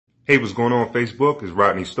Hey, what's going on Facebook? It's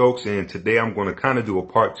Rodney Stokes, and today I'm going to kind of do a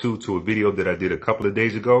part 2 to a video that I did a couple of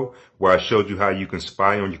days ago where I showed you how you can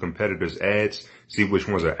spy on your competitors' ads, see which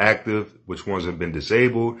ones are active, which ones have been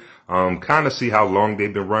disabled, kind of see how long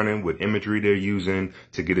they've been running, what imagery they're using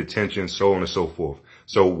to get attention, so on and so forth.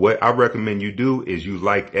 So what I recommend you do is you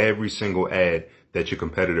like every single ad that your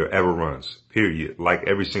competitor ever runs, period. Like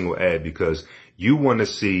every single ad, because you want to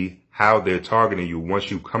see how they're targeting you once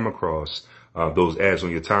you come across those ads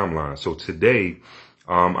on your timeline. So today,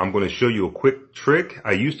 I'm going to show you a quick trick.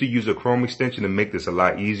 I used to use a Chrome extension to make this a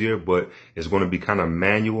lot easier, but it's going to be kind of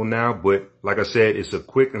manual now. But like I said, it's a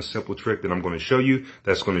quick and simple trick that I'm going to show you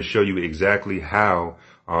that's going to show you exactly how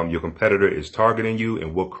your competitor is targeting you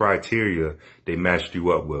and what criteria they matched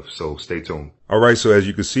you up with. So stay tuned. All right, so as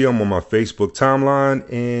you can see, I'm on my Facebook timeline,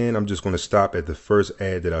 and I'm just going to stop at the first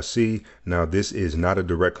ad that I see. Now, this is not a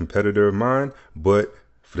direct competitor of mine, but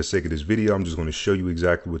for the sake of this video, I'm just going to show you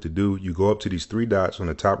exactly what to do. You go up to these three dots on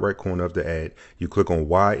the top right corner of the ad. You click on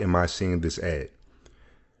why am I seeing this ad?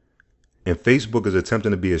 And Facebook is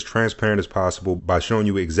attempting to be as transparent as possible by showing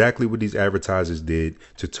you exactly what these advertisers did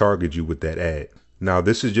to target you with that ad. Now,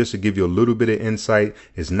 this is just to give you a little bit of insight.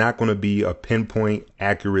 It's not going to be a pinpoint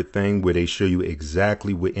accurate thing where they show you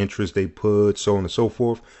exactly what interest they put, so on and so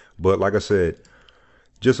forth. But like I said,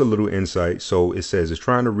 just a little insight. So it says it's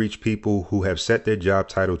trying to reach people who have set their job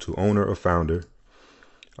title to owner or founder.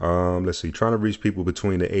 Let's see, trying to reach people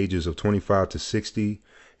between the ages of 25 to 60.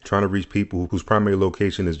 Trying to reach people whose primary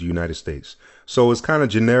location is the United States. So it's kind of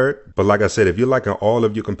generic, but like I said, if you're liking all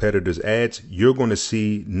of your competitors' ads, you're going to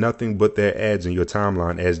see nothing but their ads in your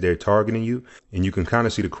timeline as they're targeting you, and you can kind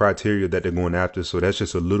of see the criteria that they're going after. So that's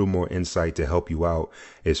just a little more insight to help you out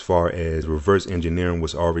as far as reverse engineering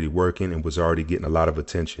what's already working and was already getting a lot of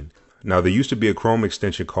attention. Now, there used to be a Chrome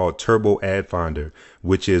extension called Turbo Ad Finder,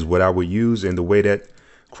 which is what I would use, and the way that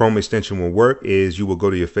Chrome extension will work is you will go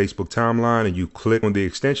to your Facebook timeline and you click on the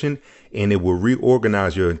extension, and it will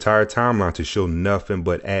reorganize your entire timeline to show nothing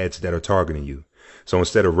but ads that are targeting you. So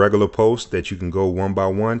instead of regular posts that you can go one by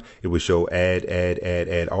one, it will show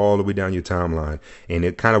ad all the way down your timeline. And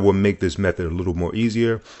it kind of will make this method a little more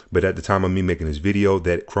easier. But at the time of me making this video,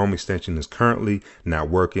 that Chrome extension is currently not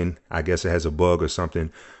working. I guess it has a bug or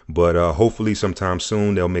something. But hopefully sometime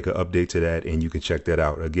soon they'll make an update to that and you can check that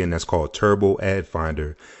out. Again, that's called Turbo Ad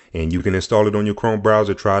Finder. And you can install it on your Chrome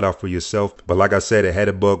browser, try it out for yourself. But like I said, it had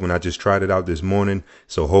a bug when I just tried it out this morning.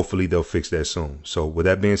 So hopefully they'll fix that soon. So with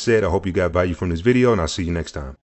that being said, I hope you got value from this video, and I'll see you next time.